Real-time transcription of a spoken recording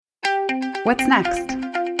What's next?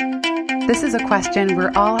 This is a question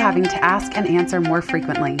we're all having to ask and answer more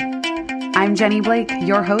frequently. I'm Jenny Blake,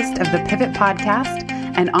 your host of the Pivot Podcast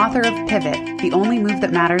and author of Pivot, The Only Move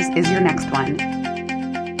That Matters Is Your Next One.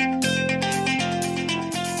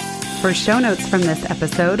 For show notes from this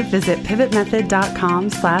episode, visit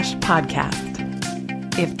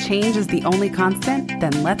pivotmethod.com/podcast. If change is the only constant,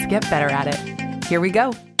 then let's get better at it. Here we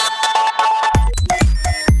go.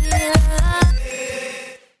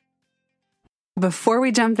 Before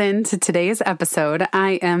we jump into today's episode,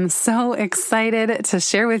 I am so excited to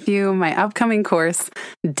share with you my upcoming course,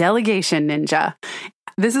 Delegation Ninja.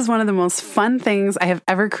 This is one of the most fun things I have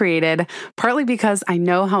ever created, partly because I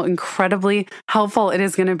know how incredibly helpful it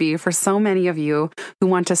is going to be for so many of you who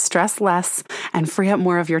want to stress less and free up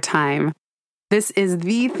more of your time. This is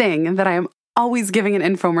the thing that I am always giving an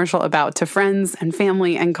infomercial about to friends and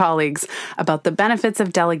family and colleagues about the benefits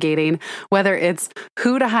of delegating, whether it's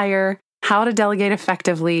who to hire, how to delegate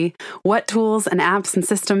effectively, what tools and apps and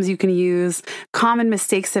systems you can use, common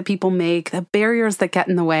mistakes that people make, the barriers that get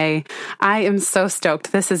in the way. I am so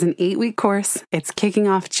stoked. This is an 8-week course. It's kicking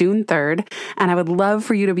off June 3rd, and I would love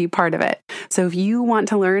for you to be part of it. So if you want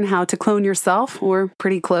to learn how to clone yourself, or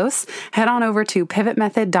pretty close, head on over to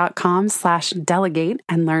pivotmethod.com/delegate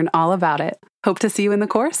and learn all about it. Hope to see you in the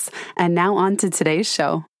course. And now on to today's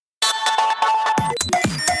show.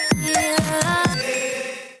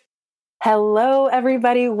 Hello,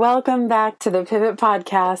 everybody. Welcome back to the Pivot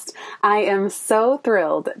Podcast. I am so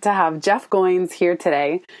thrilled to have Jeff Goins here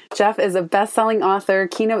today. Jeff is a best-selling author,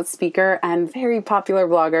 keynote speaker, and very popular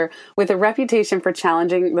blogger with a reputation for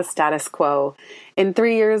challenging the status quo. In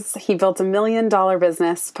 3 years, he built $1 million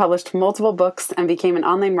business, published multiple books, and became an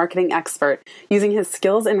online marketing expert, using his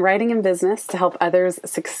skills in writing and business to help others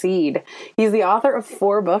succeed. He's the author of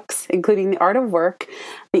 4 books, including The Art of Work,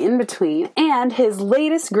 The In-Between, and his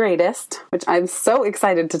latest greatest, which I'm so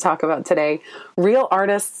excited to talk about today, Real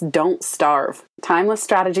Artists Don't Starve: Timeless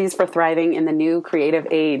Strategies for Thriving in the New Creative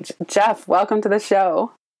Age. Jeff, welcome to the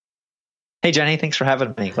show. Hey, Jenny, thanks for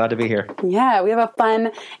having me. Glad to be here. Yeah, we have a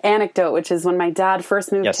fun anecdote, which is when my dad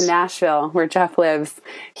first moved to Nashville, where Jeff lives,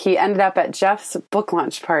 he ended up at Jeff's book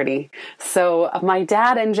launch party. So my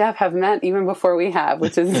dad and Jeff have met even before we have,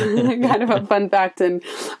 which is kind of a fun fact. And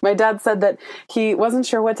my dad said that he wasn't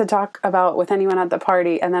sure what to talk about with anyone at the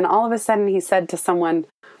party. And then all of a sudden he said to someone,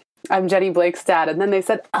 "I'm Jenny Blake's dad." And then they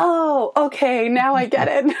said, "Oh, okay, now I get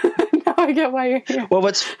it." Now I get why you're here. Well,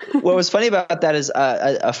 what was funny about that is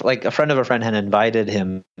a friend of a friend had invited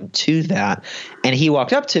him to that, and he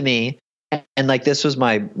walked up to me, and like this was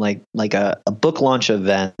my like a book launch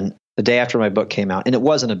event the day after my book came out, and it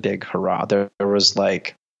wasn't a big hurrah. There was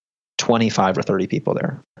like 25 or 30 people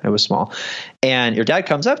there. It was small, and your dad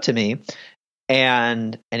comes up to me.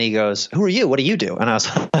 And he goes, "Who are you? What do you do?" And I was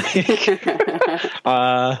like,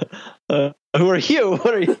 "Who are you?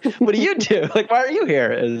 What do you do? Like, why are you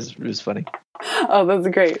here?" It was funny. Oh, that's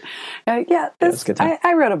great. I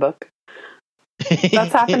wrote a book.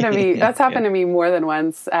 That's happened to me. That's happened to me more than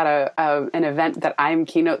once at an event that I'm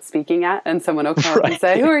keynote speaking at, and someone will come up and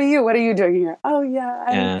say, "Who are you? What are you doing here?" "Oh,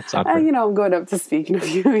 yeah, I'm going up to speak in a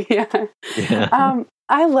few." Yeah.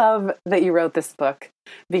 I love that you wrote this book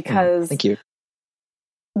because thank you.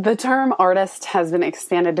 The term artist has been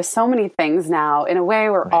expanded to so many things now. In a way,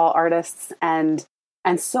 we're all artists, and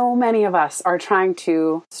so many of us are trying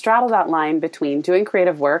to straddle that line between doing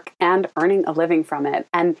creative work and earning a living from it.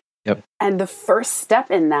 And the first step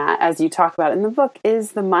in that, as you talk about in the book,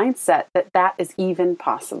 is the mindset that is even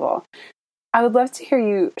possible. I would love to hear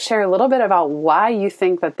you share a little bit about why you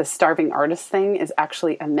think that the starving artist thing is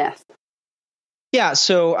actually a myth. Yeah,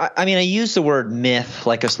 so I mean, I use the word myth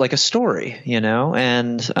like a story,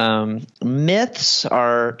 and myths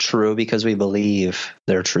are true because we believe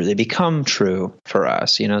they're true. They become true for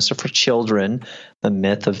us, So for children, the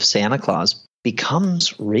myth of Santa Claus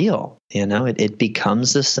becomes real. It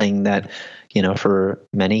becomes this thing that for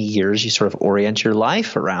many years you sort of orient your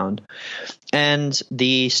life around. And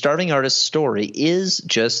the starving artist story is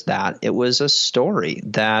just that. It was a story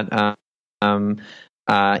that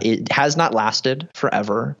it has not lasted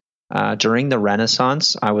forever. During the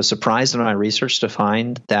Renaissance, I was surprised in my research to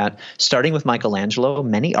find that starting with Michelangelo,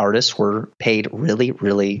 many artists were paid really,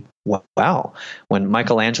 really well. When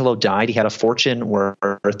Michelangelo died, he had a fortune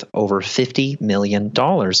worth over $50 million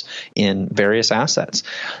in various assets.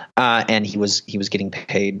 And he was getting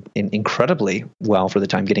paid incredibly well for the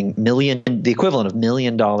time, getting the equivalent of $1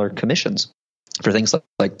 million commissions. for things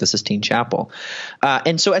like the Sistine Chapel.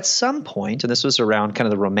 And so at some point, and this was around kind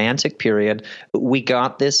of the Romantic period, we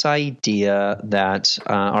got this idea that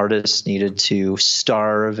artists needed to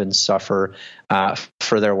starve and suffer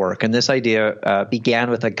for their work. And this idea began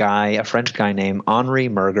with a French guy named Henri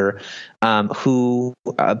Murger, who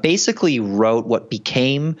basically wrote what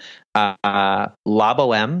became La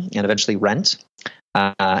Bohème and eventually Rent.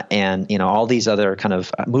 And all these other kind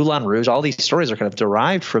of Moulin Rouge, all these stories are kind of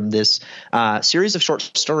derived from this series of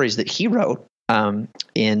short stories that he wrote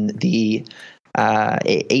in the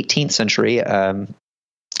 18th century,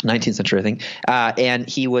 19th century, I think. And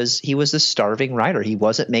he was this starving writer. He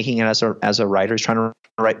wasn't making it as a writer. He's trying to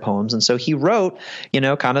write poems, and so he wrote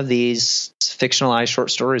kind of these fictionalized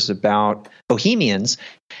short stories about Bohemians.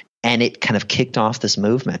 And it kind of kicked off this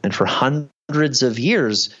movement. And for hundreds of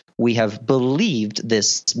years, we have believed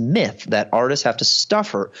this myth that artists have to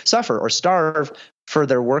suffer or starve for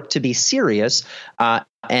their work to be serious. And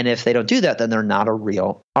if they don't do that, then they're not a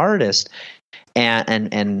real artist.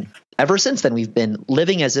 And ever since then, we've been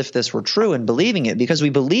living as if this were true and believing it. Because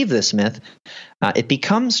we believe this myth, it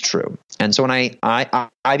becomes true. And so when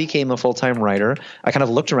I became a full-time writer, I kind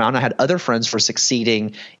of looked around. I had other friends who were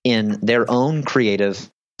succeeding in their own creative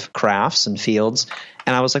crafts and fields.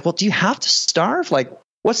 And I was like, well, do you have to starve? Like,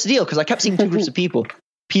 what's the deal? Because I kept seeing two groups of people.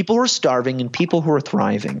 People who are starving and people who are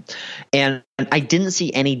thriving. And I didn't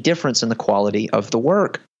see any difference in the quality of the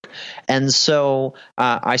work. And so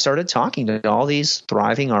I started talking to all these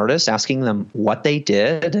thriving artists, asking them what they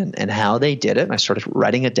did and how they did it. And I started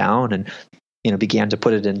writing it down and began to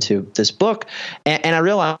put it into this book. And I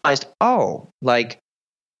realized,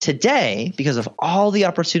 today, because of all the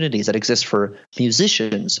opportunities that exist for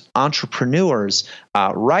musicians, entrepreneurs,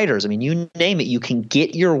 writers, I mean, you name it, you can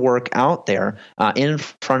get your work out there in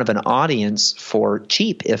front of an audience for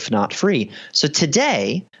cheap, if not free. So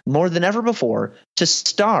today, more than ever before, to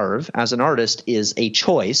starve as an artist is a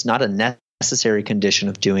choice, not a necessary condition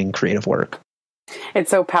of doing creative work. It's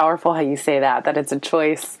so powerful how you say that it's a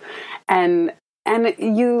choice. And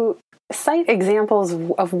you cite examples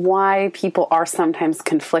of why people are sometimes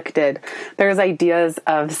conflicted. There's ideas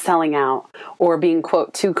of selling out or being,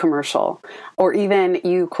 quote, too commercial. Or even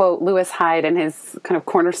you quote Lewis Hyde in his kind of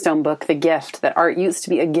cornerstone book, The Gift, that art used to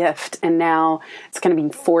be a gift and now it's kind of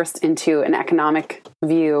being forced into an economic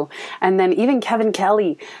view. And then even Kevin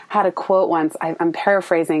Kelly had a quote once, I'm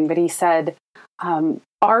paraphrasing, but he said,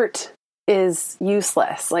 art is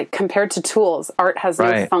useless. Like compared to tools, art has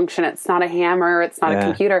no function. It's not a hammer. It's not a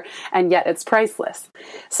computer. And yet it's priceless.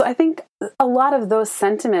 So I think a lot of those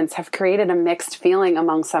sentiments have created a mixed feeling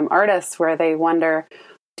among some artists where they wonder,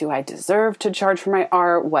 do I deserve to charge for my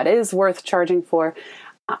art? What is worth charging for?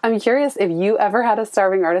 I'm curious if you ever had a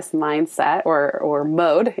starving artist mindset or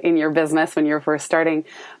mode in your business when you were first starting,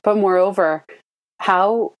 but moreover,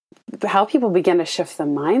 how people begin to shift the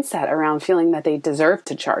mindset around feeling that they deserve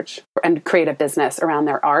to charge and create a business around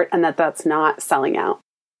their art and that's not selling out.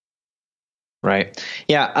 Right.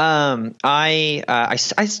 Yeah. I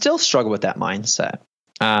still struggle with that mindset.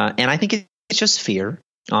 And I think it's just fear,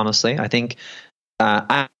 honestly. I think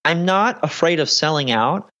I'm not afraid of selling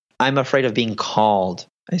out. I'm afraid of being called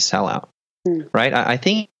a sellout. Right. I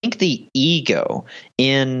think the ego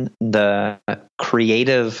in the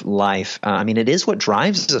creative life, it is what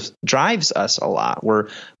drives us a lot. We're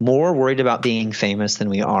more worried about being famous than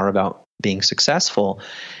we are about being successful.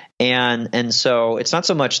 And so it's not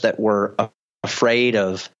so much that we're afraid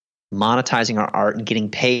of monetizing our art and getting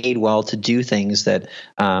paid well to do things that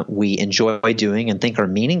we enjoy doing and think are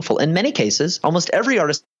meaningful. In many cases, almost every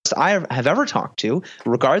artist I have ever talked to,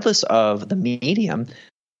 regardless of the medium,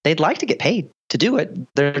 they'd like to get paid to do it.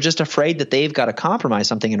 They're just afraid that they've got to compromise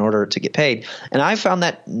something in order to get paid. And I found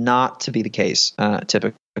that not to be the case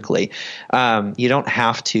typically. You don't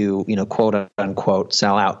have to, quote unquote,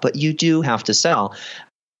 sell out, but you do have to sell.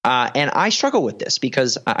 And I struggle with this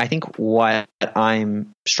because I think what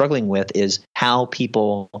I'm struggling with is how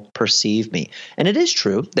people perceive me. And it is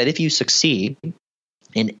true that if you succeed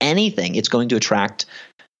in anything, it's going to attract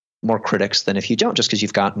more critics than if you don't, just because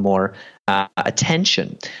you've got more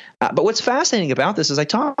attention. But what's fascinating about this is I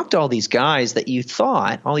talked to all these guys that you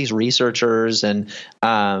thought, all these researchers, and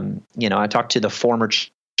I talked to the former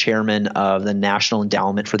chairman of the National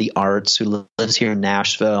Endowment for the Arts, who lives here in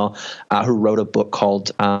Nashville, who wrote a book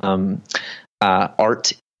called Art.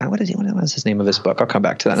 What was his name of his book? I'll come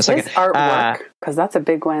back to that in a second. Artwork, because that's a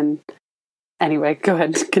big one. Anyway, go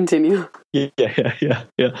ahead, continue.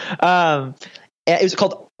 Yeah. It was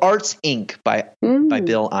called Arts Inc. by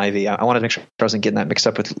Bill Ivey. I wanted to make sure I wasn't getting that mixed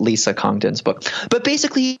up with Lisa Congdon's book. But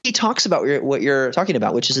basically, he talks about what you're talking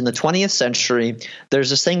about, which is in the 20th century, there's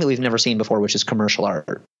this thing that we've never seen before, which is commercial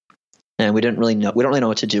art. And we don't really know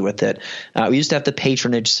what to do with it. We used to have the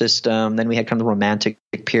patronage system. Then we had kind of the romantic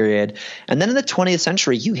period. And then in the 20th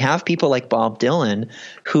century, you have people like Bob Dylan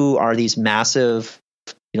who are these massive,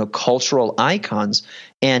 cultural icons.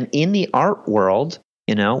 And in the art world,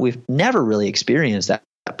 we've never really experienced that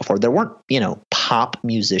before. There weren't, pop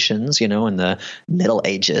musicians, in the Middle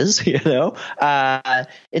Ages, and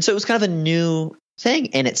so it was kind of a new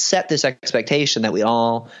thing, and it set this expectation that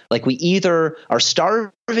we either are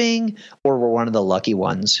starving or we're one of the lucky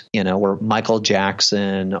ones, we're Michael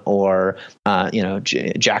Jackson or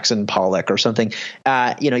Jackson Pollock or something.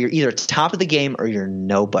 You're either top of the game or you're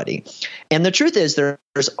nobody. And the truth is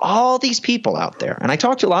there's all these people out there, and I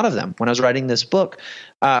talked to a lot of them when I was writing this book,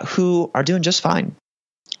 who are doing just fine.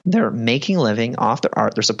 They're making a living off their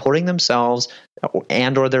art. They're supporting themselves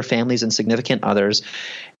and or their families and significant others.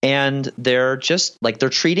 And they're just they're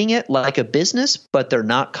treating it like a business, but they're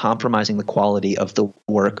not compromising the quality of the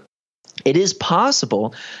work. It is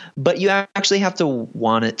possible, but you actually have to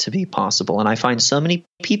want it to be possible. And I find so many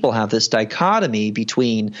people have this dichotomy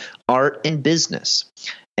between art and business.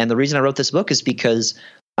 And the reason I wrote this book is because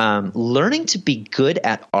learning to be good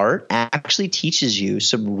at art actually teaches you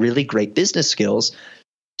some really great business skills,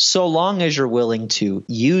 so long as you're willing to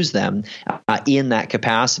use them in that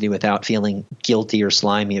capacity without feeling guilty or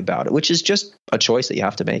slimy about it, which is just a choice that you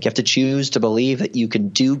have to make. You have to choose to believe that you can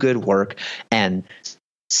do good work and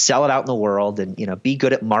sell it out in the world and be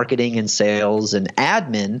good at marketing and sales and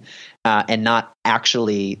admin and not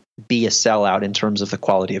actually be a sellout in terms of the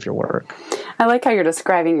quality of your work. I like how you're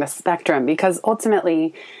describing the spectrum, because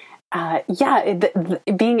ultimately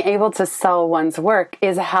being able to sell one's work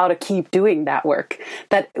is how to keep doing that work.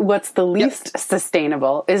 That what's the least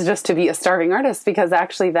sustainable is just to be a starving artist, because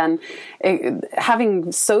actually then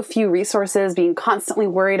having so few resources, being constantly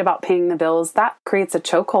worried about paying the bills, that creates a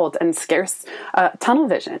chokehold and scarce tunnel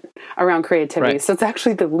vision around creativity. Right. So it's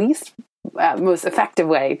actually the least most effective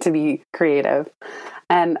way to be creative.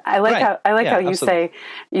 And I like how you say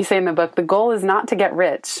in the book, the goal is not to get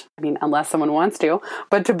rich. I mean, unless someone wants to,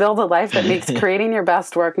 but to build a life that makes creating your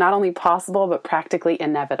best work not only possible, but practically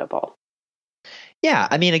inevitable. Yeah.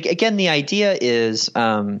 I mean, again, the idea is,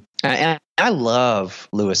 and I love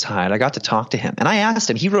Lewis Hyde. I got to talk to him and I asked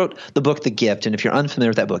him, he wrote the book, The Gift. And if you're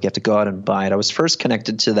unfamiliar with that book, you have to go out and buy it. I was first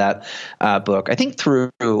connected to that book, I think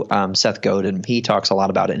through Seth Godin. He talks a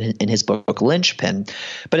lot about it in his book, Lynchpin.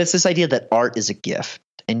 But it's this idea that art is a gift.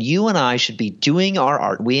 And you and I should be doing our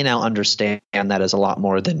art. We now understand that as a lot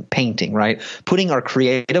more than painting, right? Putting our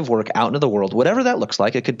creative work out into the world, whatever that looks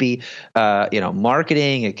like. It could be,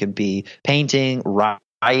 marketing. It could be painting,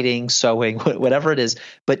 writing, sewing, whatever it is.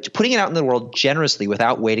 But putting it out in the world generously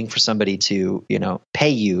without waiting for somebody to,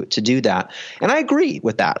 pay you to do that. And I agree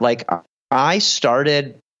with that. I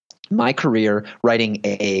started my career writing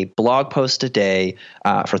a blog post a day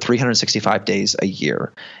for 365 days a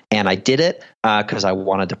year. And I did it because I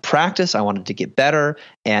wanted to practice. I wanted to get better.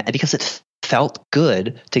 And because it felt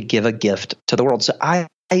good to give a gift to the world. So I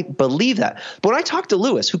believe that. But when I talked to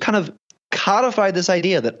Lewis, who kind of codified this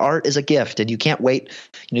idea that art is a gift and you can't wait,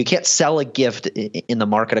 you can't sell a gift in the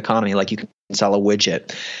market economy like you can sell a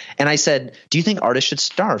widget. And I said, do you think artists should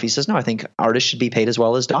starve? He says, no, I think artists should be paid as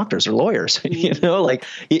well as doctors or lawyers, and he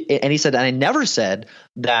said, and I never said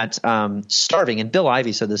that starving, and Bill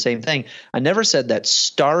Ivey said the same thing. I never said that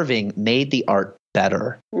starving made the art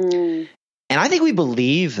better. And I think we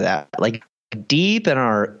believe that, deep in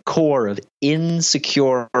our core of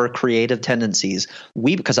insecure creative tendencies,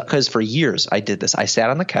 because for years I did this. I sat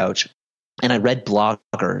on the couch and I read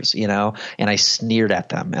bloggers, and I sneered at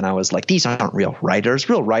them. And I was like, these aren't real writers.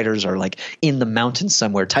 Real writers are in the mountains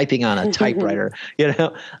somewhere typing on a typewriter,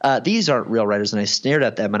 these aren't real writers. And I sneered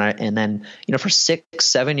at them. And then, for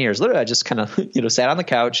 6-7 years, literally, I just kind of, sat on the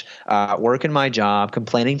couch, working my job,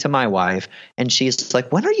 complaining to my wife. And she's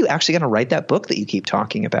like, when are you actually going to write that book that you keep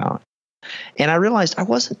talking about? And I realized I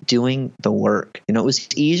wasn't doing the work. It was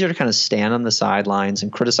easier to kind of stand on the sidelines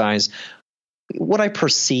and criticize what I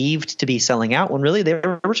perceived to be selling out when really they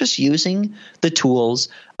were just using the tools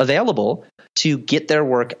available to get their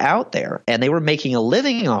work out there. And they were making a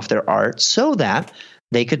living off their art so that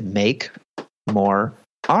they could make more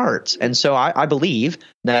art. And so I believe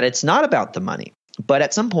that it's not about the money, but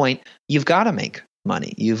at some point you've got to make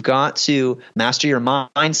money. You've got to master your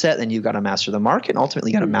mindset, and you've got to master the market. And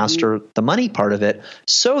ultimately, you got to master the money part of it,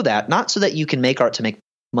 not so that you can make art to make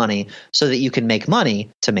money, so that you can make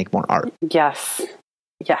money to make more art. Yes.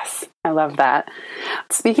 Yes, I love that.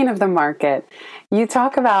 Speaking of the market, you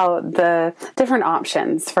talk about the different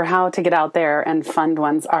options for how to get out there and fund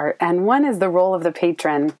one's art. And one is the role of the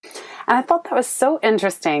patron. And I thought that was so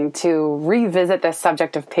interesting to revisit this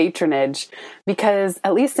subject of patronage, because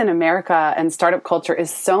at least in America and startup culture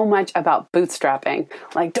is so much about bootstrapping.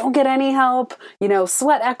 Like, don't get any help,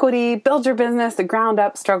 sweat equity, build your business, the ground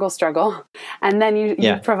up, struggle. And then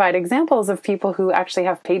you provide examples of people who actually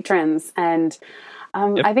have patrons. And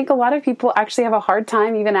I think a lot of people actually have a hard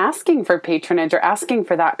time even asking for patronage or asking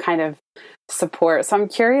for that kind of support. So I'm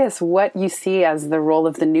curious what you see as the role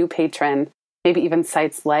of the new patron, maybe even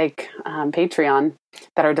sites like Patreon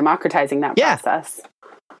that are democratizing that process.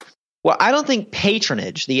 Well, I don't think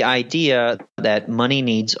patronage, the idea that money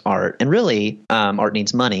needs art, and really art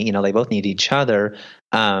needs money, they both need each other.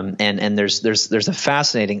 And there's a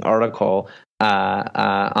fascinating article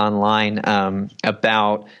online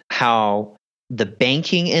about how the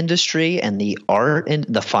banking industry and the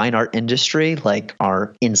fine art industry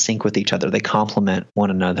are in sync with each other. They complement one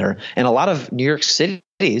another. And a lot of New York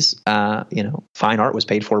City's, fine art was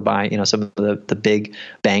paid for by, some of the big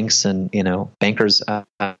banks and, bankers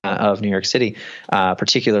of New York City,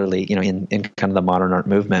 particularly, in kind of the modern art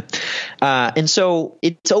movement. And so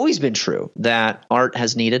it's always been true that art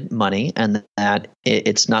has needed money, and that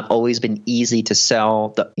it's not always been easy to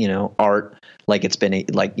sell the, art like it's been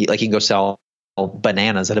like you can go sell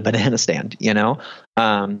bananas at a banana stand.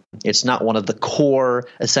 It's not one of the core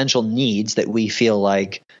essential needs that we feel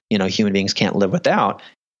like human beings can't live without.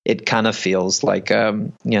 It kind of feels like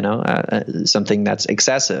something that's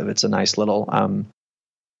excessive. It's a nice little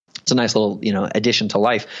addition to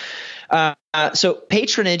life. So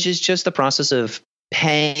patronage is just the process of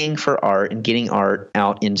paying for art and getting art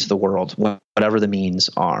out into the world, whatever the means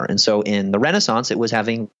are. And so in the Renaissance, it was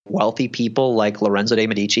having wealthy people like Lorenzo de'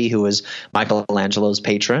 Medici, who was Michelangelo's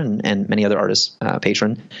patron and many other artists'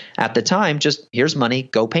 patron at the time. Just, here's money,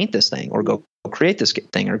 go paint this thing, or go create this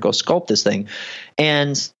thing, or go sculpt this thing.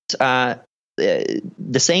 And the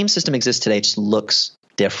same system exists today, it just looks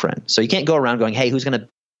different. So you can't go around going, hey, who's going to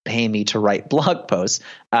pay me to write blog posts?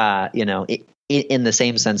 In the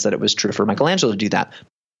same sense that it was true for Michelangelo to do that.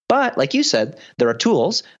 But like you said, there are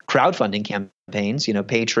tools, crowdfunding campaigns,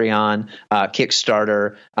 Patreon,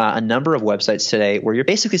 Kickstarter, a number of websites today where you're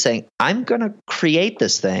basically saying, I'm going to create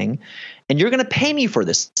this thing and you're going to pay me for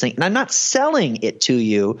this thing. And I'm not selling it to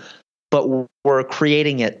you, but we're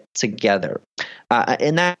creating it together.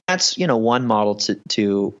 And that's, one model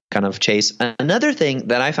to kind of chase. Another thing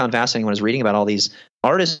that I found fascinating when I was reading about all these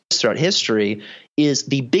artists throughout history is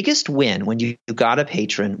the biggest win when you got a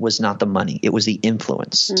patron was not the money. It was the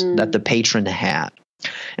influence that the patron had.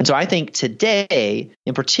 And so I think today,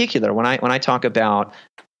 in particular, when I talk about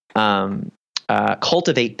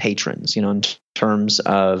cultivate patrons, in terms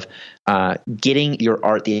of getting your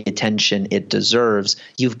art the attention it deserves,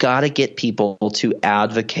 you've got to get people to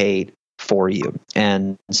advocate for you.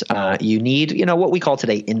 And you need, what we call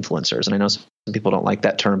today influencers. And I know some people don't like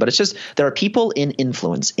that term, but it's just, there are people in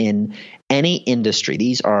influence in any industry.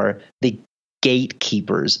 These are the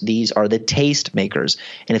gatekeepers. These are the taste makers.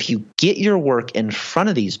 And if you get your work in front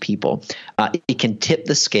of these people, it can tip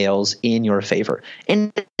the scales in your favor.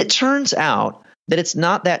 And it turns out that it's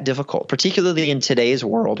not that difficult, particularly in today's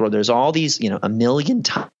world where there's all these, a million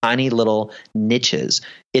tiny little niches.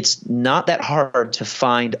 It's not that hard to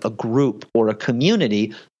find a group or a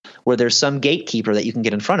community where there's some gatekeeper that you can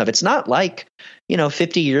get in front of. It's not like,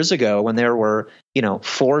 50 years ago when there were,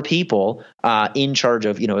 4 people in charge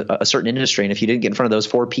of, a certain industry. And if you didn't get in front of those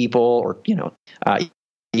 4 people, or,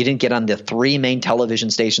 you didn't get on the 3 main television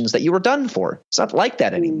stations, that you were done for. It's not like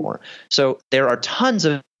that anymore. So there are tons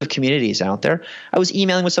of communities out there. I was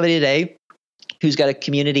emailing with somebody today who's got a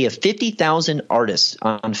community of 50,000 artists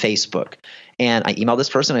on Facebook. And I emailed this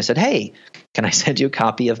person. I said, hey, can I send you a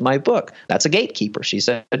copy of my book? That's a gatekeeper. She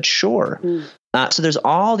said, sure. So there's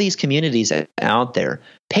all these communities out there.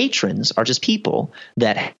 Patrons are just people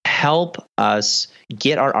that help us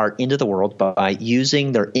get our art into the world by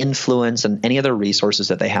using their influence and any other resources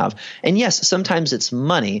that they have. And yes, sometimes it's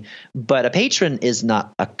money, but a patron is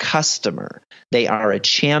not a customer. They are a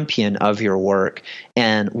champion of your work.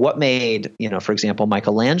 And what made, for example,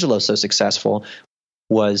 Michelangelo so successful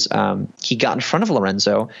was he got in front of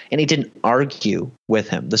Lorenzo and he didn't argue with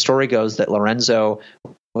him. The story goes that Lorenzo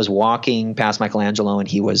was walking past Michelangelo, and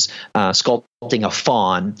he was sculpting a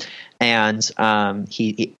faun, and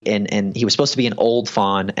he was supposed to be an old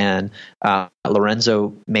faun, and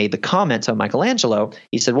Lorenzo made the comment to Michelangelo.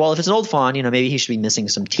 He said, "Well, if it's an old faun, maybe he should be missing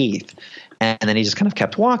some teeth." And then he just kind of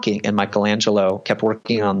kept walking, and Michelangelo kept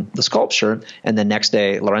working on the sculpture. And the next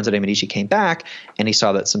day, Lorenzo de' Medici came back, and he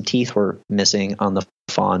saw that some teeth were missing on the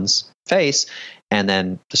faun's face. And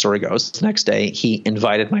then the story goes, the next day, he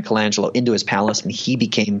invited Michelangelo into his palace, and he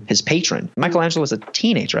became his patron. Michelangelo was a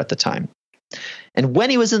teenager at the time. And when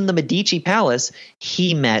he was in the Medici palace,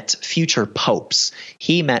 he met future popes.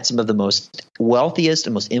 He met some of the most wealthiest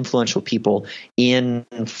and most influential people in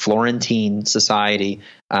Florentine society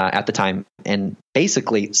at the time, and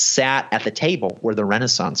basically sat at the table where the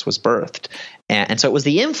Renaissance was birthed. And so it was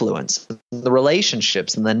the influence, the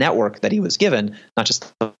relationships, and the network that he was given, not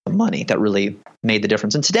just the money, that really made the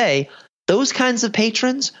difference. And today, those kinds of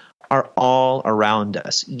patrons are all around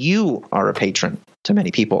us. You are a patron to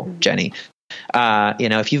many people, Jenny.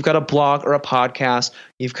 If you've got a blog or a podcast,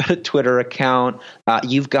 you've got a Twitter account,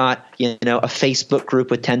 you've got, a Facebook group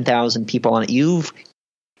with 10,000 people on it. You've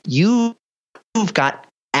got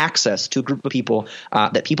access to a group of people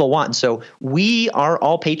that people want. And so we are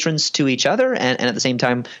all patrons to each other. And at the same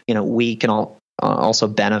time, we can all also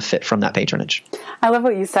benefit from that patronage. I love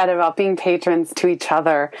what you said about being patrons to each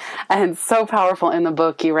other. And it's so powerful in the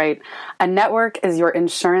book. You write, "A network is your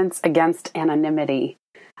insurance against anonymity."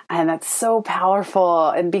 And that's so powerful.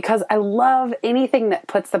 And because I love anything that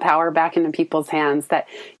puts the power back into people's hands, that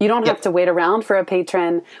you don't have to wait around for a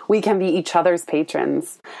patron. We can be each other's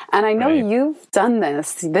patrons. And I know you've done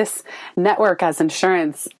this network as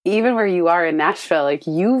insurance, even where you are in Nashville, like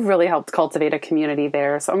you've really helped cultivate a community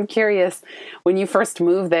there. So I'm curious, when you first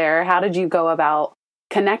moved there, how did you go about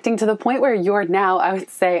connecting to the point where you're now, I would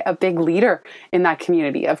say, a big leader in that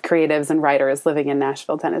community of creatives and writers living in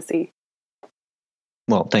Nashville, Tennessee?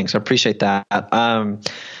 Well, thanks. I appreciate that.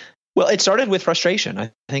 Well, it started with frustration,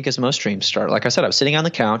 I think, as most dreams start. Like I said, I was sitting on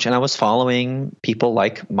the couch and I was following people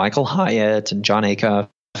like Michael Hyatt and Jon Acuff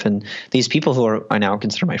and these people who I now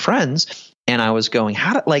consider my friends. And I was going,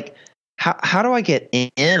 how do I get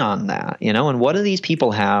in on that? And what do these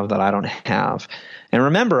people have that I don't have? And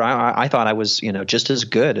remember, I thought I was, just as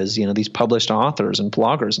good as, these published authors and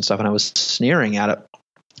bloggers and stuff. And I was sneering at it.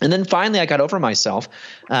 And then finally I got over myself,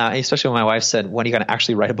 especially when my wife said, "When are you going to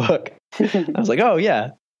actually write a book?" I was like, oh,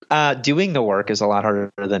 yeah. Doing the work is a lot harder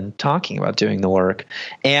than talking about doing the work.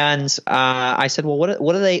 And I said, well,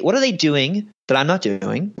 what are they doing that I'm not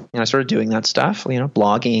doing? And I started doing that stuff,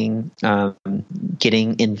 blogging,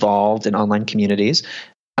 getting involved in online communities.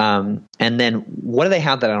 And then what do they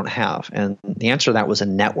have that I don't have? And the answer to that was a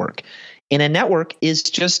network. And a network is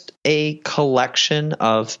just a collection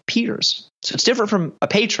of peers. So it's different from a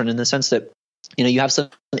patron in the sense that, you have some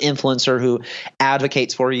influencer who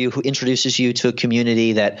advocates for you, who introduces you to a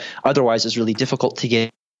community that otherwise is really difficult to get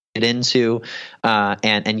into.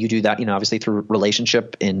 And you do that, obviously through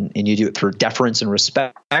relationship and you do it through deference and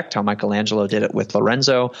respect, how Michelangelo did it with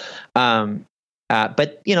Lorenzo.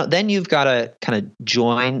 But then you've got to kind of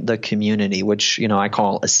join the community, which, I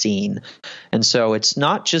call a scene. And so it's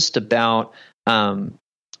not just about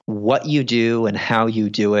what you do and how you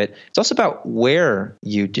do it. It's also about where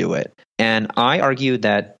you do it. And I argue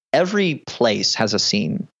that every place has a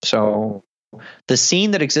scene. So the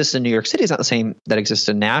scene that exists in New York City is not the same that exists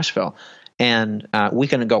in Nashville. And we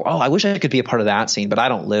can go, oh, I wish I could be a part of that scene, but I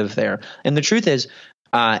don't live there. And the truth is,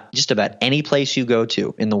 just about any place you go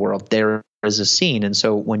to in the world, there is a scene. And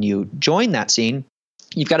so when you join that scene,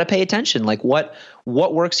 you've got to pay attention, like what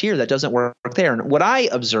works here that doesn't work there. And what I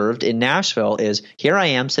observed in Nashville is, here I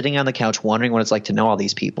am sitting on the couch wondering what it's like to know all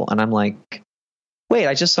these people. And I'm like, wait,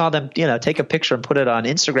 I just saw them, take a picture and put it on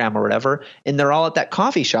Instagram or whatever. And they're all at that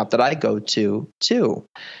coffee shop that I go to too.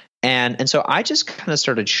 And so I just kind of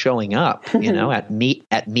started showing up, at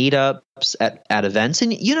meetups, at events,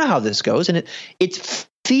 and you know how this goes. And it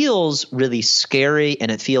feels really scary, and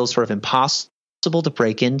it feels sort of impossible to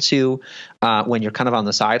break into when you're kind of on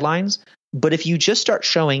the sidelines. But if you just start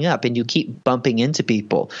showing up and you keep bumping into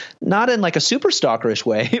people, not in like a super stalkerish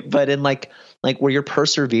way, but in like where you're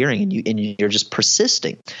persevering and you're just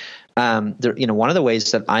persisting. One of the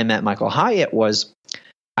ways that I met Michael Hyatt was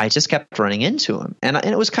I just kept running into him. And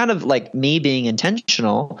it was kind of like me being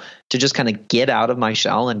intentional to just kind of get out of my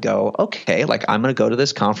shell and go, okay, like I'm going to go to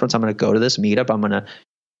this conference. I'm going to go to this meetup. I'm going to,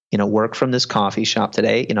 work from this coffee shop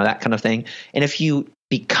today, that kind of thing. And if you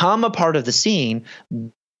become a part of the scene,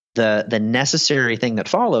 the necessary thing that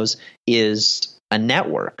follows is a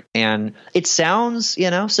network. And it sounds,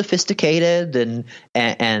 sophisticated and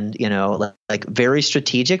like very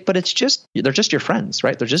strategic, but they're just your friends,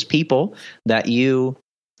 right? They're just people that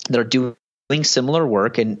are doing similar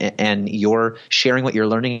work, and you're sharing what you're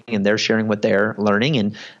learning and they're sharing what they're learning.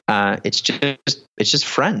 And it's just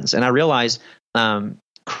friends. And I realize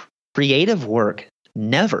creative work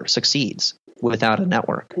never succeeds without a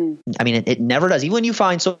network. I mean, it never does. Even when you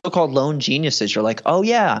find so-called lone geniuses, you're like, oh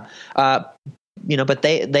yeah, but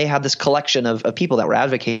they have this collection of people that were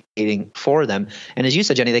advocating for them. And as you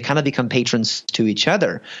said, Jenny, they kind of become patrons to each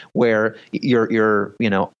other, where you're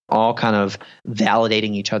all kind of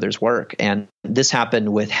validating each other's work. And this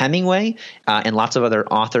happened with Hemingway and lots of other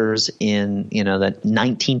authors in the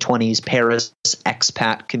 1920s Paris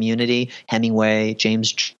expat community. Hemingway,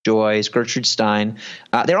 James Joyce, Gertrude Stein.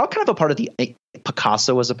 They're all kind of a part of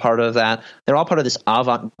Picasso was a part of that. They're all part of this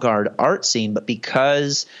avant-garde art scene, but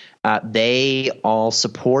because they all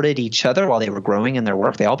supported each other while they were growing in their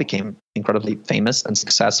work, they all became incredibly famous and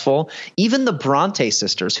successful. Even the Bronte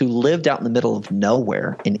sisters, who lived out in the middle of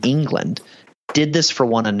nowhere in England, did this for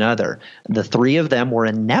one another. The three of them were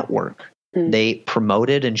a network. They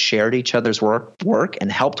promoted and shared each other's work and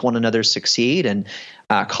helped one another succeed and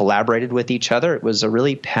collaborated with each other. It was a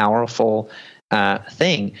really powerful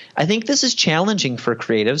thing. I think this is challenging for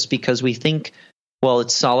creatives because we think, well,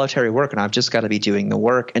 it's solitary work and I've just got to be doing the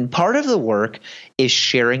work. And part of the work is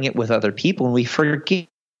sharing it with other people. And we forget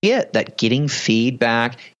that getting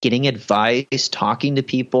feedback, getting advice, talking to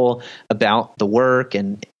people about the work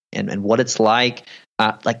and what it's like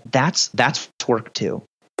that's work too.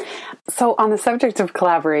 So on the subject of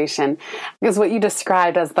collaboration, because what you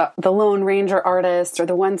described as the Lone Ranger artist or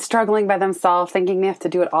the one struggling by themselves, thinking they have to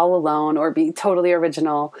do it all alone or be totally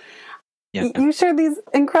original. Yeah. You shared these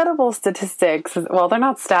incredible statistics. Well, they're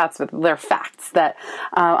not stats, but they're facts that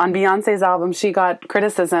on Beyonce's album, she got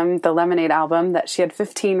criticism, the Lemonade album, that she had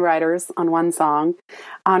 15 writers on one song.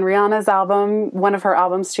 On Rihanna's album, one of her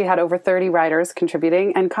albums, she had over 30 writers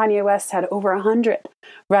contributing, and Kanye West had over 100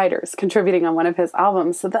 writers contributing on one of his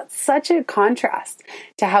albums. So that's such a contrast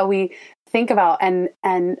to how we think about, and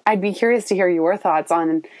I'd be curious to hear your thoughts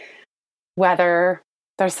on whether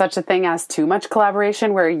there's such a thing as too much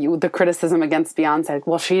collaboration, where the criticism against Beyonce,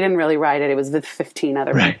 well, she didn't really write it, it was with 15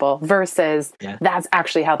 other people, versus that's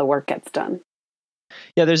actually how the work gets done.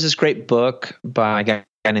 Yeah, there's this great book by a guy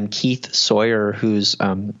named Keith Sawyer, who's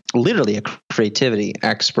literally a creativity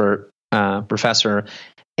expert, professor,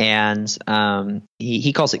 and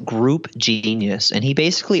he calls it group genius. And he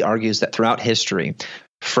basically argues that throughout history,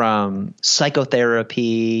 from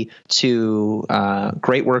psychotherapy to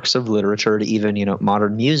great works of literature to even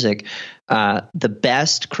modern music, the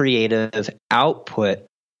best creative output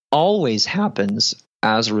always happens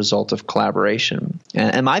as a result of collaboration.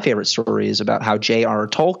 And my favorite story is about how J.R.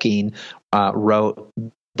 Tolkien wrote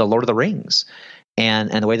The Lord of the Rings.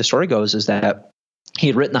 And the way the story goes is that he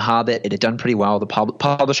had written The Hobbit. It had done pretty well. The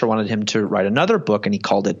publisher wanted him to write another book, and he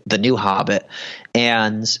called it The New Hobbit.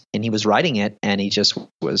 And he was writing it, and he just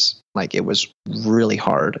was like, it was really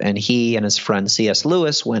hard. And he and his friend C.S.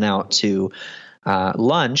 Lewis went out to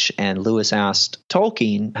lunch, and Lewis asked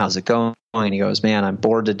Tolkien, how's it going? And he goes, man, I'm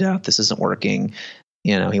bored to death. This isn't working.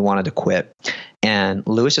 He wanted to quit. And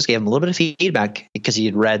Lewis just gave him a little bit of feedback because he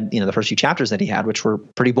had read, the first few chapters that he had, which were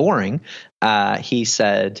pretty boring. He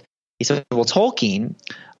said, well, Tolkien,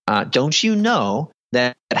 don't you know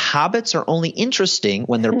that hobbits are only interesting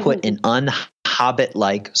when they're put in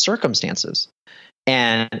un-hobbit-like circumstances?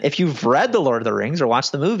 And if you've read The Lord of the Rings or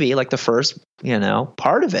watched the movie, like the first,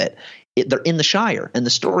 part of it, they're in the Shire, and the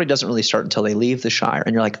story doesn't really start until they leave the Shire.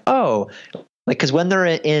 And you're like, oh, because when they're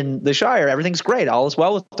in the Shire, everything's great, all is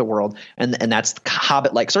well with the world, and that's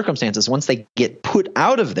hobbit-like circumstances. Once they get put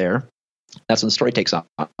out of there, that's when the story takes off.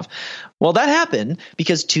 Well, that happened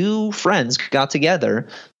because two friends got together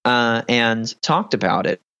and talked about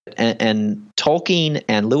it. And Tolkien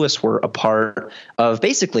and Lewis were a part of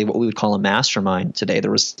basically what we would call a mastermind today. There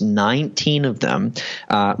was 19 of them,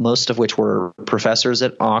 most of which were professors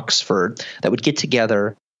at Oxford, that would get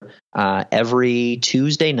together every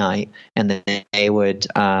Tuesday night, and then they would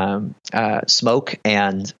smoke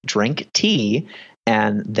and drink tea,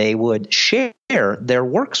 and they would share their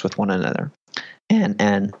works with one another.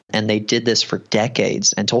 And they did this for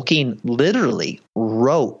decades. And Tolkien literally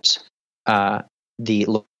wrote the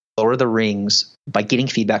Lord of the Rings by getting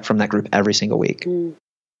feedback from that group every single week.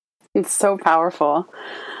 It's so powerful.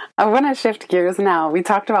 I want to shift gears now. We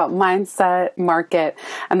talked about mindset, market,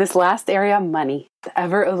 and this last area, money, the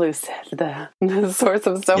ever elusive, the source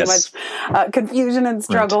of so much confusion and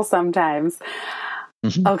struggle sometimes.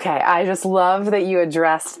 Okay, I just love that you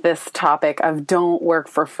addressed this topic of don't work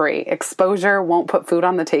for free. Exposure won't put food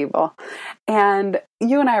on the table. And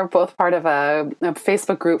you and I are both part of a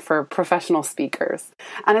Facebook group for professional speakers.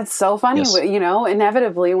 And it's so funny, Yes.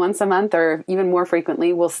 Inevitably once a month or even more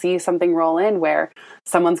frequently, we'll see something roll in where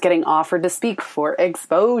someone's getting offered to speak for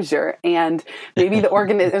exposure. And maybe the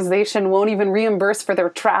organization won't even reimburse for their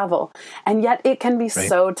travel. And yet it can be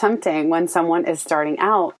so tempting when someone is starting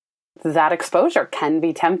out. That exposure can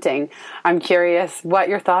be tempting. I'm curious what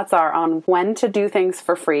your thoughts are on when to do things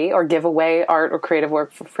for free or give away art or creative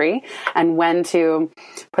work for free, and when to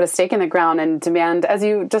put a stake in the ground and demand, as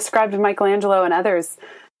you described with Michelangelo and others,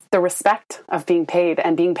 the respect of being paid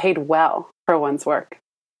and being paid well for one's work.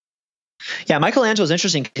 Yeah, Michelangelo is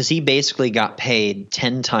interesting because he basically got paid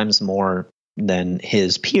 10 times more than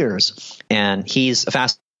his peers. And he's a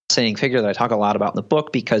fascinating figure that I talk a lot about in the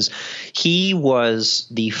book because he was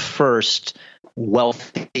the first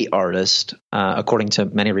wealthy artist, according to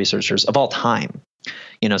many researchers, of all time.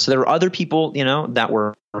 So there were other people, that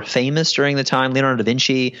were famous during the time. Leonardo da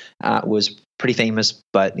Vinci was pretty famous,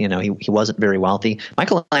 but he wasn't very wealthy.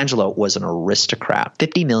 Michelangelo was an aristocrat,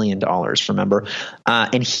 $50 million, remember?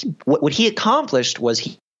 And what he accomplished was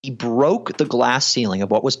he broke the glass ceiling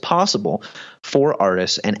of what was possible for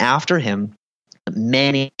artists. And after him,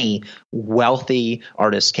 many wealthy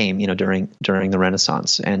artists came, during the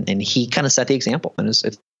Renaissance, and he kind of set the example, and it's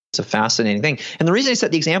a fascinating thing. And the reason he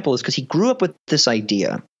set the example is because he grew up with this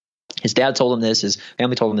idea. His dad told him this, his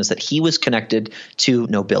family told him this, that he was connected to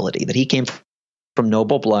nobility, that he came from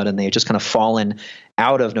noble blood, and they had just kind of fallen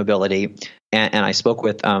out of nobility. And I spoke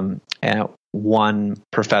with one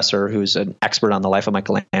professor who's an expert on the life of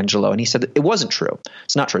Michelangelo, and he said that it wasn't true.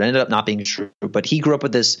 It's not true. It ended up not being true. But he grew up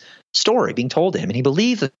with this story being told to him, and he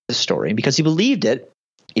believed the story. And because he believed it,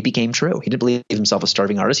 it became true. He didn't believe himself a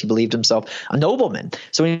starving artist. He believed himself a nobleman.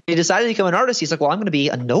 So when he decided to become an artist, he's like, well, I'm going to be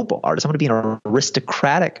a noble artist. I'm going to be an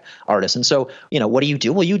aristocratic artist. And so, what do you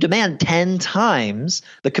do? Well, you demand 10 times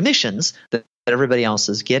the commissions that everybody else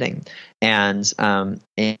is getting. And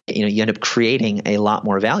you end up creating a lot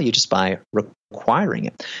more value just by requiring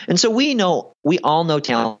it. And so we all know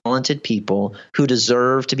talented people who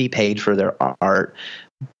deserve to be paid for their art,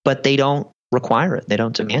 but they don't require it. They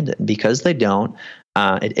don't demand it. And because they don't,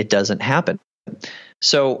 it doesn't happen.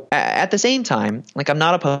 So at the same time, I'm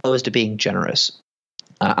not opposed to being generous.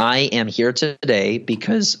 I am here today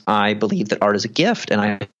because I believe that art is a gift, and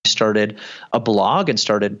I started a blog and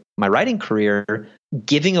started my writing career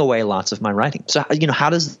giving away lots of my writing. So,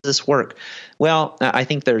 how does this work? Well, I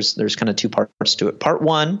think there's kind of two parts to it. Part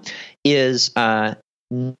one is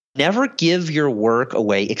never give your work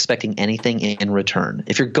away expecting anything in return.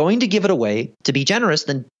 If you're going to give it away to be generous,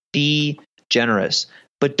 then be generous.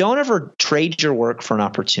 But don't ever trade your work for an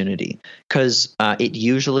opportunity, because it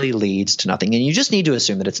usually leads to nothing. And you just need to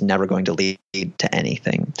assume that it's never going to lead to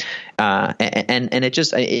anything. And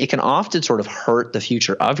it can often sort of hurt the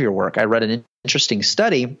future of your work. I read an interesting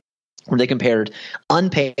study where they compared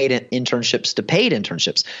unpaid internships to paid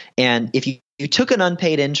internships. And if you took an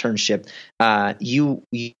unpaid internship, you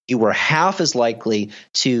were half as likely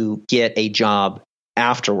to get a job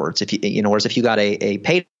afterwards. Whereas if you got a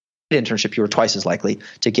paid internship, you were twice as likely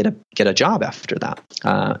to get a job after that.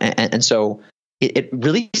 And so it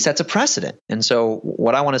really sets a precedent. And so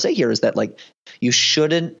what I want to say here is that you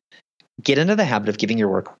shouldn't get into the habit of giving your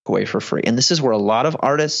work away for free. And this is where a lot of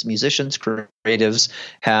artists, musicians, creatives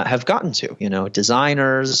have gotten to,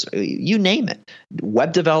 designers, you name it,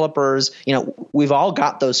 web developers. We've all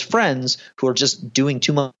got those friends who are just doing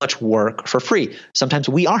too much work for free. Sometimes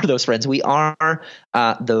we are those friends. We are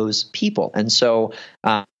those people. And so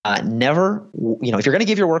never, if you're going to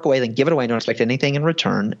give your work away, then give it away. Don't expect anything in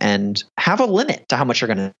return, and have a limit to how much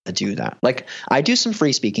you're going to do that. I do some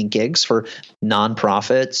free speaking gigs for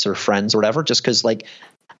nonprofits or friends or whatever, just because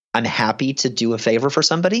I'm happy to do a favor for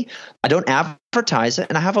somebody. I don't advertise it,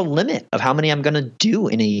 and I have a limit of how many I'm going to do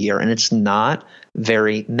in a year, and it's not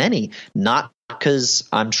very many. Not because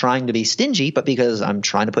I'm trying to be stingy, but because I'm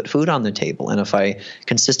trying to put food on the table. And if I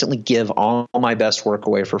consistently give all my best work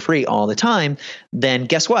away for free all the time, then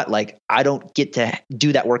guess what? I don't get to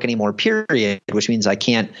do that work anymore, period, which means I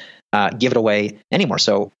can't give it away anymore.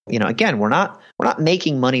 So, again, we're not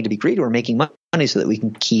making money to be greedy. We're making money so that we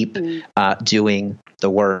can keep doing the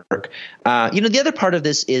work. The other part of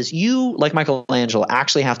this is you, like Michelangelo,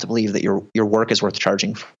 actually have to believe that your work is worth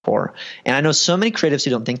charging for. And I know so many creatives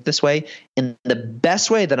who don't think this way. And the best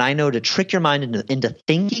way that I know to trick your mind into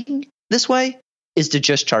thinking this way is to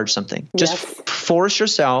just charge something. Just force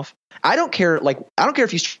yourself. I don't care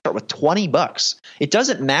if you start with $20. It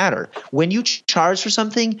doesn't matter. When you charge for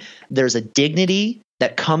something, there's a dignity,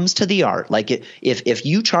 that comes to the art. Like if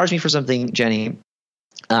you charge me for something, Jenny,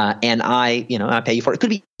 and I pay you for it, it could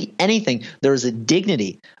be anything. There is a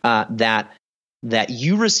dignity that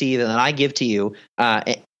you receive and that I give to you,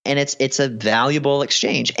 and it's a valuable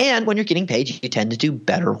exchange. And when you're getting paid, you tend to do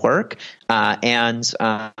better work, and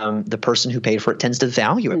the person who paid for it tends to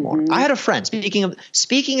value it more. I had a friend.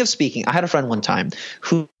 Speaking of speaking, I had a friend one time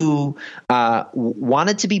who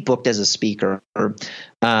wanted to be booked as a speaker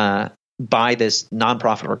by this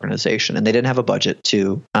nonprofit organization, and they didn't have a budget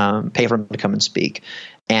to pay for him to come and speak.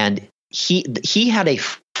 And he had a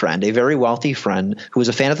friend, a very wealthy friend, who was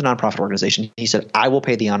a fan of the nonprofit organization. He said, "I will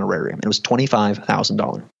pay the honorarium." It was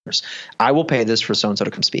 $25,000. I will pay this for so-and-so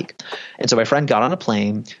to come speak. And so my friend got on a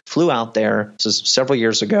plane, flew out there. This was several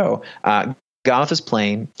years ago. Got off the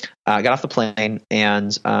plane,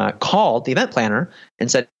 and called the event planner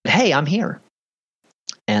and said, "Hey, I'm here."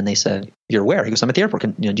 And they said, "You're where?" He goes, "I'm at the airport.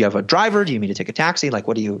 Do you have a driver? Do you need me to take a taxi? Like,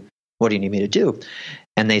 what do you need me to do?"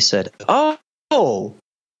 And they said, "Oh,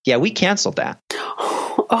 yeah, we canceled that."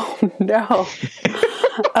 Oh no!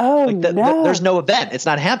 Oh no! There's no event. It's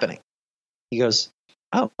not happening. He goes,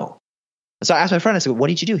 "Oh." So I asked my friend, I said, "What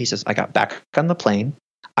did you do?" He says, "I got back on the plane.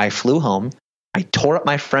 I flew home. I tore up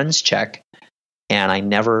my friend's check, and I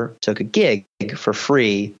never took a gig for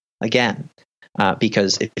free again.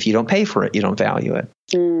 Because if you don't pay for it, you don't value it."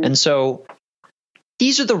 And so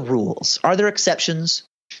these are the rules. Are there exceptions?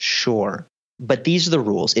 Sure. But these are the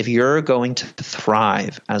rules. If you're going to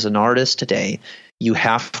thrive as an artist today, you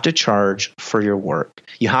have to charge for your work.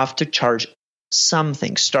 You have to charge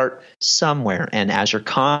something. Start somewhere. And as your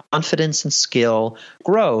confidence and skill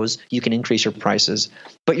grows, you can increase your prices.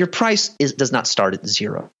 But your price does not start at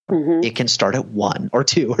 0. It can start at 1 or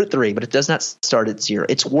 2 or 3, but it does not start at 0.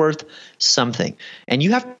 It's worth something. And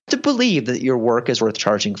you have to believe that your work is worth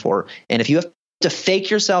charging for. And if you have to fake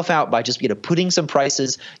yourself out by just putting some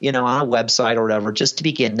prices on a website or whatever just to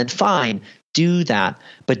begin, then fine, do that.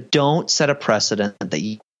 But don't set a precedent that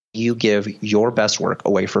you give your best work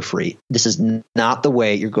away for free. This is not the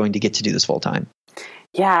way you're going to get to do this full time.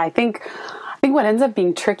 Yeah, I think what ends up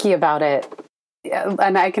being tricky about it,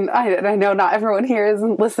 and I know not everyone here is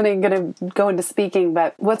listening going to go into speaking,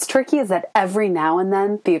 but what's tricky is that every now and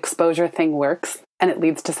then the exposure thing works and it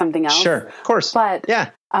leads to something else. Sure, of course. But yeah.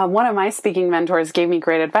 One of my speaking mentors gave me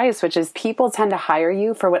great advice, which is people tend to hire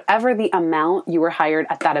you for whatever the amount you were hired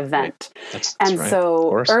at that event. Right. That's and right.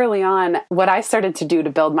 So early on, what I started to do to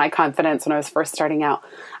build my confidence when I was first starting out,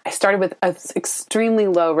 I started with an extremely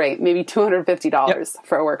low rate, maybe $250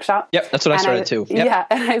 for a workshop. Yep, that's what I started too. Yep. Yeah,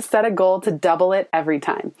 and I set a goal to double it every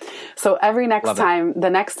time. So the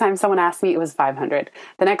next time someone asked me, it was $500.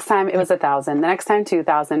 The next time it was $1,000. The next time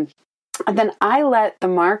 $2,000. And then I let the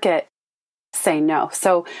market say no.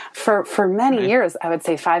 So for many years, I would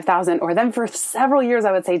say 5,000, or then for several years,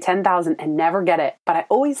 I would say 10,000 and never get it. But I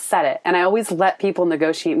always set it, and I always let people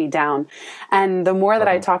negotiate me down. And the more that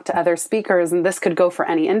I talked to other speakers, and this could go for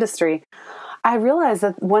any industry, I realized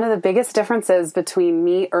that one of the biggest differences between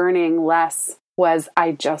me earning less was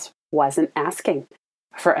I just wasn't asking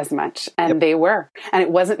for as much, and they were. And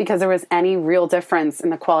it wasn't because there was any real difference in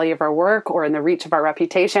the quality of our work or in the reach of our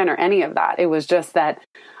reputation or any of that. It was just that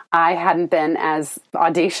I hadn't been as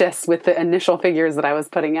audacious with the initial figures that I was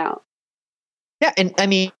putting out. Yeah. And I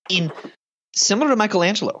mean, similar to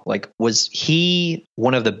Michelangelo, like, was he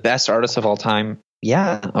one of the best artists of all time?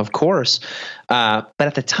 Yeah, of course. But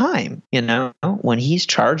at the time, when he's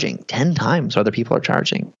charging 10 times what other people are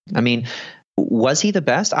charging, I mean, was he the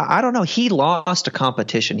best? I don't know. He lost a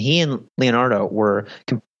competition. He and Leonardo were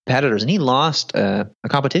competitors, and he lost a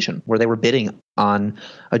competition where they were bidding on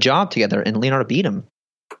a job together, and Leonardo beat him.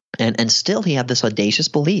 And still he had this audacious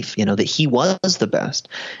belief, that he was the best.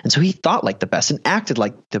 And so he thought like the best and acted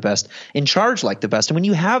like the best and charged like the best. And when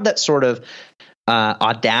you have that sort of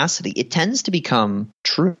audacity, it tends to become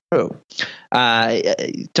true. Similar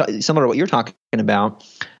to what you're talking about,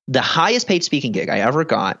 the highest paid speaking gig I ever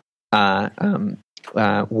got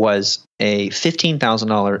was a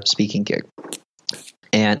 $15,000 speaking gig.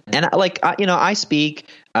 And I speak,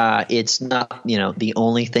 it's not, the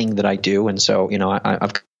only thing that I do. And so,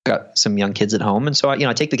 I've got some young kids at home. And so,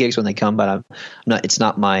 I take the gigs when they come, but it's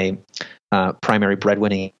not my primary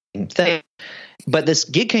breadwinning thing. But this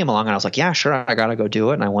gig came along and I was like, yeah, sure, I got to go do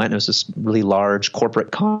it. And I went, and it was this really large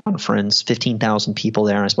corporate conference, 15,000 people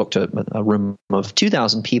there. And I spoke to a room of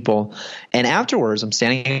 2,000 people. And afterwards, I'm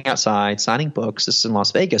standing outside signing books. This is in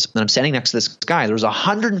Las Vegas. And I'm standing next to this guy. There was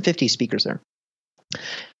 150 speakers there.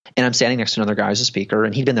 And I'm standing next to another guy who's a speaker,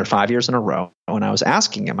 and he'd been there 5 years in a row. And I was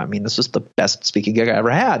asking him, I mean, this was the best speaking gig I ever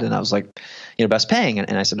had. And I was like, best paying.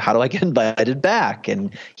 And I said, how do I get invited back?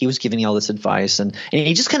 And he was giving me all this advice. And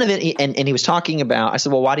he just kind of, and he was talking about, I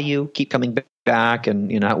said, well, why do you keep coming back?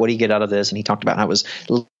 And, what do you get out of this? And he talked about how it was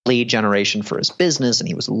lead generation for his business. And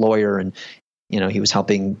he was a lawyer, and, he was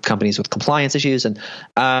helping companies with compliance issues. And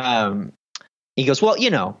he goes,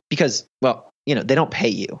 well, because, they don't pay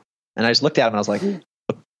you. And I just looked at him and I was like,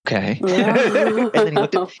 okay. And then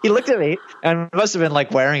he looked at me and must have been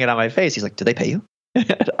like wearing it on my face. He's like, "Do they pay you?"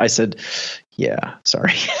 I said, "Yeah,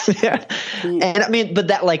 sorry." Yeah. And I mean, but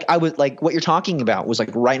that I was like, what you're talking about was like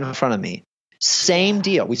right in front of me. Same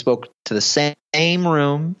deal. We spoke to the same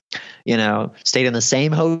room, stayed in the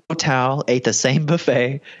same hotel, ate the same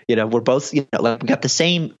buffet. We're both, we got the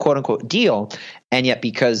same quote unquote deal. And yet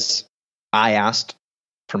because I asked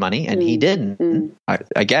for money and he didn't,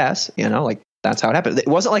 I guess, that's how it happened. It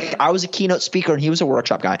wasn't like I was a keynote speaker and he was a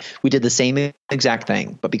workshop guy. We did the same exact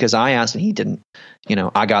thing, but because I asked and he didn't,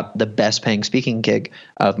 I got the best paying speaking gig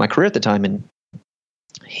of my career at the time, and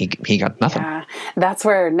he got nothing. Yeah, that's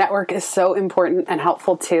where network is so important and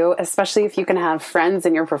helpful too, especially if you can have friends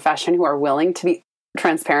in your profession who are willing to be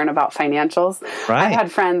transparent about financials. Right. I've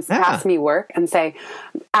had friends pass me work and say,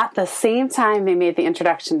 at the same time they made the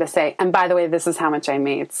introduction to say, and by the way, this is how much I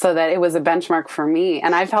made, so that it was a benchmark for me.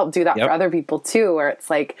 And I've helped do that for other people too, where it's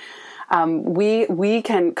like, we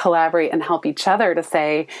can collaborate and help each other to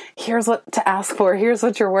say, here's what to ask for, here's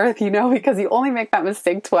what you're worth, because you only make that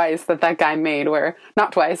mistake twice that guy made, where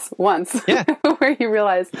not twice, once, where you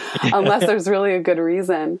realize, unless there's really a good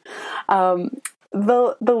reason.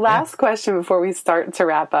 The last question before we start to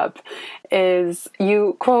wrap up is,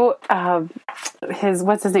 you quote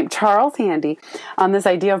what's his name, Charles Handy, on this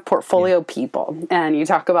idea of portfolio people, and you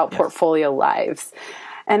talk about portfolio lives.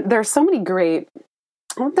 And there's so many great,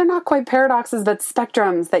 they're not quite paradoxes, but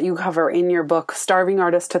spectrums that you cover in your book, Starving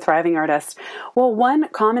Artist to Thriving Artist. Well, one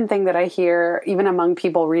common thing that I hear, even among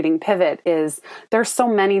people reading Pivot, is there's so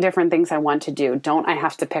many different things I want to do. Don't I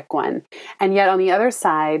have to pick one? And yet on the other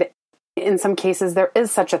side, in some cases, there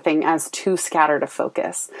is such a thing as too scattered a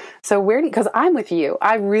focus. So because I'm with you,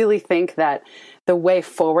 I really think that the way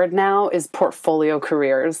forward now is portfolio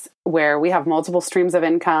careers, where we have multiple streams of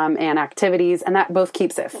income and activities, and that both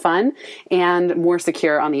keeps it fun and more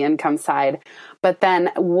secure on the income side. But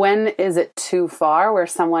then when is it too far where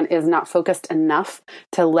someone is not focused enough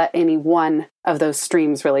to let any one of those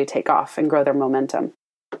streams really take off and grow their momentum?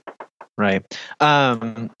 Right.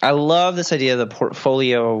 I love this idea of the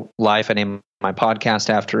portfolio life. I named my podcast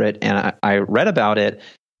after it, and I read about it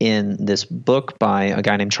in this book by a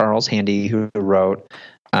guy named Charles Handy, who wrote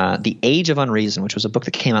The Age of Unreason, which was a book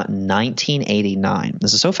that came out in 1989.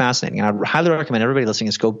 This is so fascinating. And I highly recommend everybody listening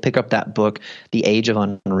is go pick up that book, The Age of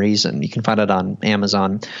Unreason. You can find it on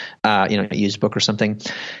Amazon, a used book or something.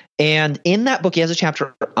 And in that book, he has a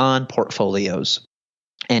chapter on portfolios.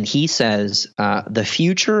 And he says, in the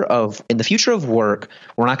future of work,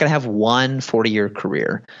 we're not going to have one 40-year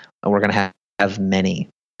career. We're going to have many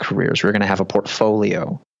careers. We're going to have a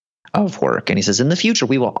portfolio of work. And he says, in the future,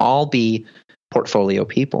 we will all be portfolio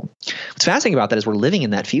people. What's fascinating about that is we're living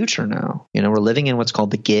in that future now. We're living in what's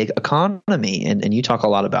called the gig economy. And you talk a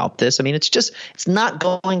lot about this. I mean, it's not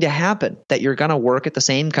going to happen that you're going to work at the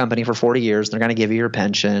same company for 40 years. And they're going to give you your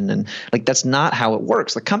pension. And that's not how it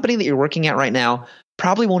works. The company that you're working at right now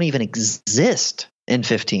probably won't even exist in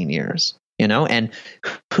 15 years, and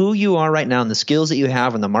who you are right now and the skills that you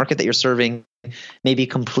have and the market that you're serving may be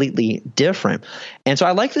completely different. And so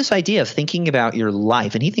I like this idea of thinking about your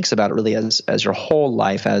life, and he thinks about it really as your whole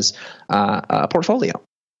life as a portfolio.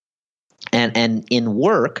 And in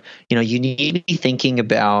work, you need to be thinking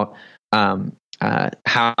about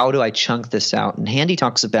how do I chunk this out? And Handy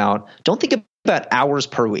talks about, don't think about hours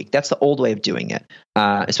per week. That's the old way of doing it.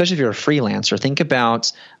 Especially if you're a freelancer, think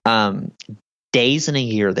about days in a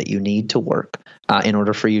year that you need to work in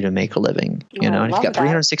order for you to make a living. And you've got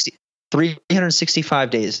 365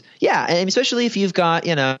 days. Yeah. And especially if you've got,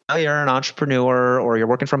 you're an entrepreneur or you're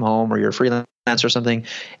working from home or you're a freelancer or something,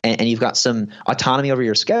 and you've got some autonomy over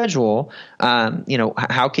your schedule,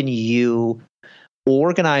 how can you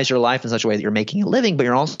organize your life in such a way that you're making a living, but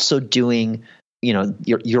you're also doing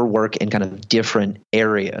your work in kind of different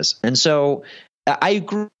areas. And so I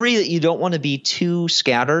agree that you don't want to be too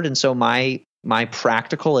scattered. And so my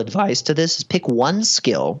practical advice to this is pick one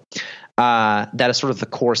skill that is sort of the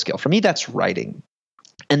core skill. For me, that's writing.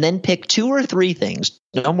 And then pick 2 or 3 things,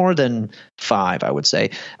 no more than 5, I would say,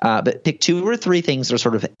 but pick 2 or 3 things that are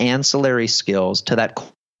sort of ancillary skills to that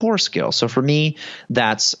core skill. So for me,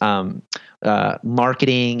 that's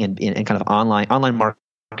marketing and kind of online marketing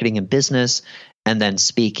marketing and business, and then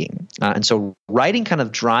speaking. And so writing kind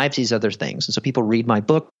of drives these other things. And so people read my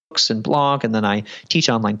books and blog, and then I teach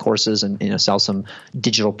online courses and sell some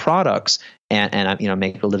digital products, and I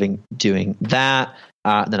make a living doing that.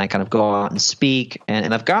 Then I kind of go out and speak,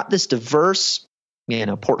 and I've got this diverse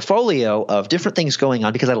portfolio of different things going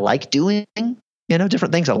on because I like doing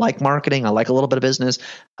different things. I like marketing. I like a little bit of business.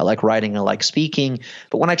 I like writing. I like speaking.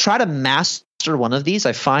 But when I try to master one of these,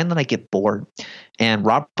 I find that I get bored. And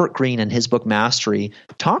Robert Greene in his book Mastery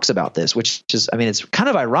talks about this, which is, it's kind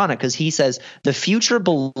of ironic because he says the future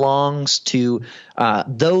belongs to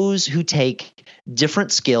those who take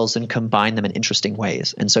different skills and combine them in interesting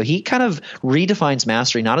ways. And so he kind of redefines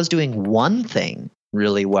mastery not as doing one thing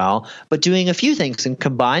really well, but doing a few things and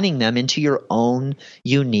combining them into your own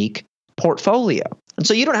unique portfolio. And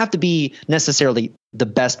so you don't have to be necessarily the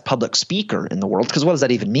best public speaker in the world, because what does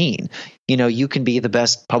that even mean? You can be the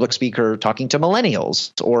best public speaker talking to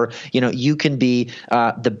millennials, or you can be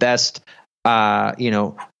the best writer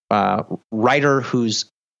who's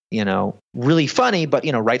really funny, but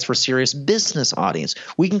writes for a serious business audience.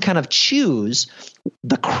 We can kind of choose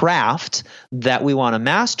the craft that we want to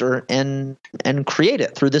master and create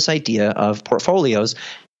it through this idea of portfolios.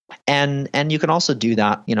 And you can also do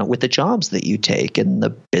that, with the jobs that you take and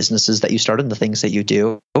the businesses that you start and the things that you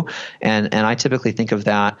do. And I typically think of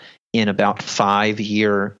that in about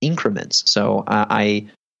 5-year increments. So I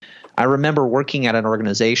remember working at an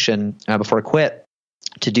organization before I quit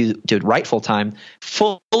to write full time,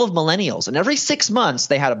 full of millennials, and every 6 months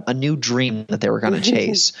they had a new dream that they were going to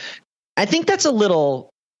chase. I think that's a little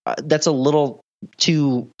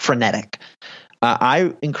too frenetic.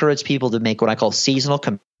 I encourage people to make what I call seasonal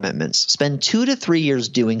commitments. Spend 2 to 3 years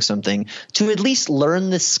doing something to at least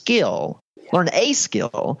learn a skill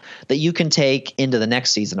that you can take into the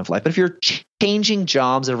next season of life. But if you're changing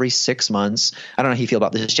jobs every 6 months, I don't know how you feel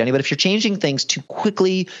about this, Jenny, but if you're changing things too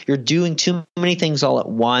quickly, you're doing too many things all at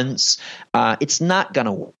once, it's not going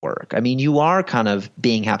to work. You are kind of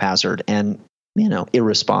being haphazard and,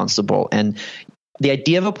 irresponsible. And the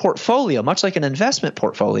idea of a portfolio, much like an investment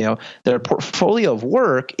portfolio, their portfolio of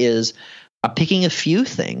work is picking a few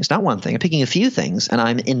things, not one thing, I'm picking a few things, and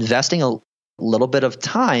I'm investing a little bit of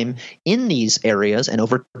time in these areas. And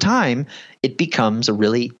over time, it becomes a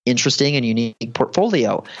really interesting and unique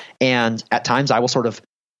portfolio. And at times I will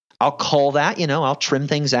I'll call that, I'll trim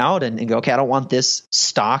things out and go, okay, I don't want this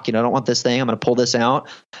stock, I don't want this thing. I'm going to pull this out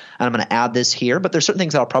and I'm going to add this here. But there's certain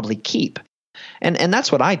things that I'll probably keep. And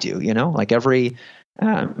that's what I do, like every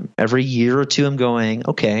year or two I'm going,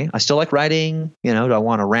 okay, I still like writing, do I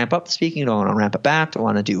want to ramp up the speaking? Do I want to ramp it back? Do I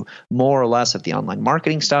want to do more or less of the online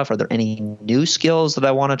marketing stuff? Are there any new skills that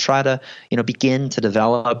I want to try to, begin to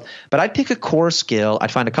develop? But I'd pick a core skill.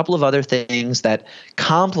 I'd find a couple of other things that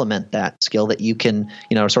complement that skill that you can,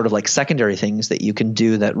 sort of like secondary things that you can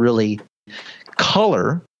do that really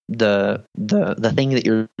color the thing that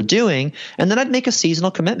you're doing, and then I'd make a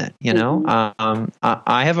seasonal commitment.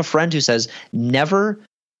 I have a friend who says never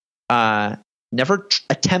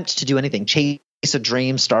attempt to do anything, chase a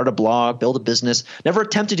dream, start a blog, build a business. Never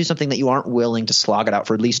attempt to do something that you aren't willing to slog it out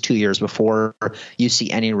for at least 2 years before you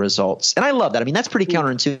see any results. And I love that. That's pretty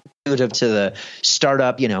counterintuitive to the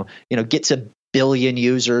startup, get to billion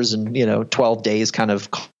users in 12 days kind of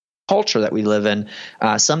culture that we live in.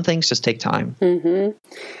 Some things just take time. Mm-hmm.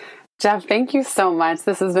 Jeff, thank you so much.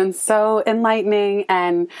 This has been so enlightening.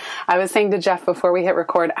 And I was saying to Jeff before we hit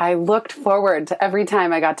record, I looked forward to every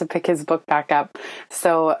time I got to pick his book back up.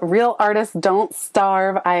 So Real Artists Don't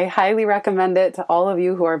Starve. I highly recommend it to all of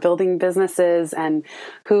you who are building businesses and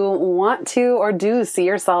who want to or do see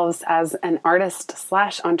yourselves as an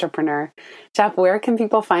artist/entrepreneur. Jeff, where can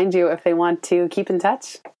people find you if they want to keep in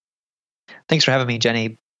touch? Thanks for having me,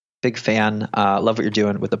 Jenny. Big fan. Love what you're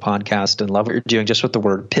doing with the podcast and love what you're doing just with the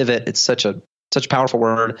word pivot. It's such a powerful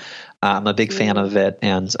word. I'm a big fan of it.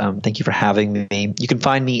 And thank you for having me. You can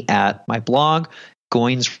find me at my blog,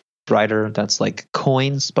 Goins Writer. That's like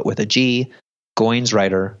coins, but with a G,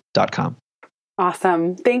 goinswriter.com.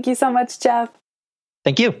 Awesome. Thank you so much, Jeff.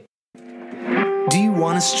 Thank you. Do you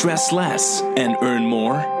want to stress less and earn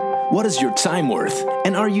more? What is your time worth?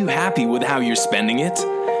 And are you happy with how you're spending it?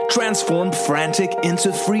 Transform frantic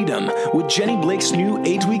into freedom with Jenny Blake's new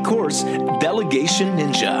 8-week course, Delegation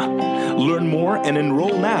Ninja. Learn more and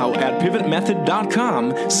enroll now at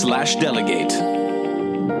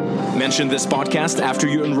pivotmethod.com/delegate. Mention this podcast after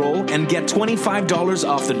you enroll and get $25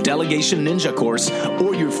 off the Delegation Ninja course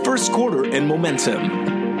or your first quarter in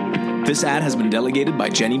Momentum. This ad has been delegated by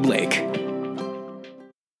Jenny Blake.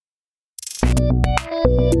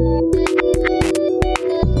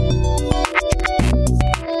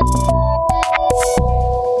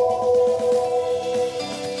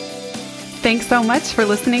 Thanks so much for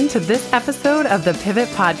listening to this episode of the Pivot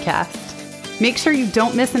Podcast. Make sure you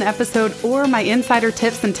don't miss an episode or my insider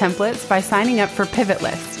tips and templates by signing up for Pivot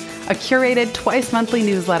List, a curated twice monthly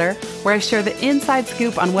newsletter where I share the inside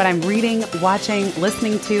scoop on what I'm reading, watching,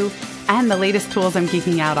 listening to, and the latest tools I'm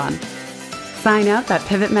geeking out on. Sign up at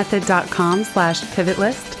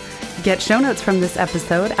pivotmethod.com/pivotlist. Get show notes from this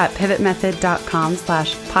episode at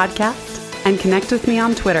pivotmethod.com/podcast and connect with me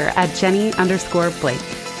on Twitter at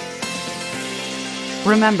Jenny_Blake.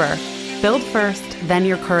 Remember, build first, then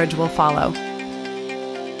your courage will follow.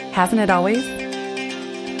 Hasn't it always?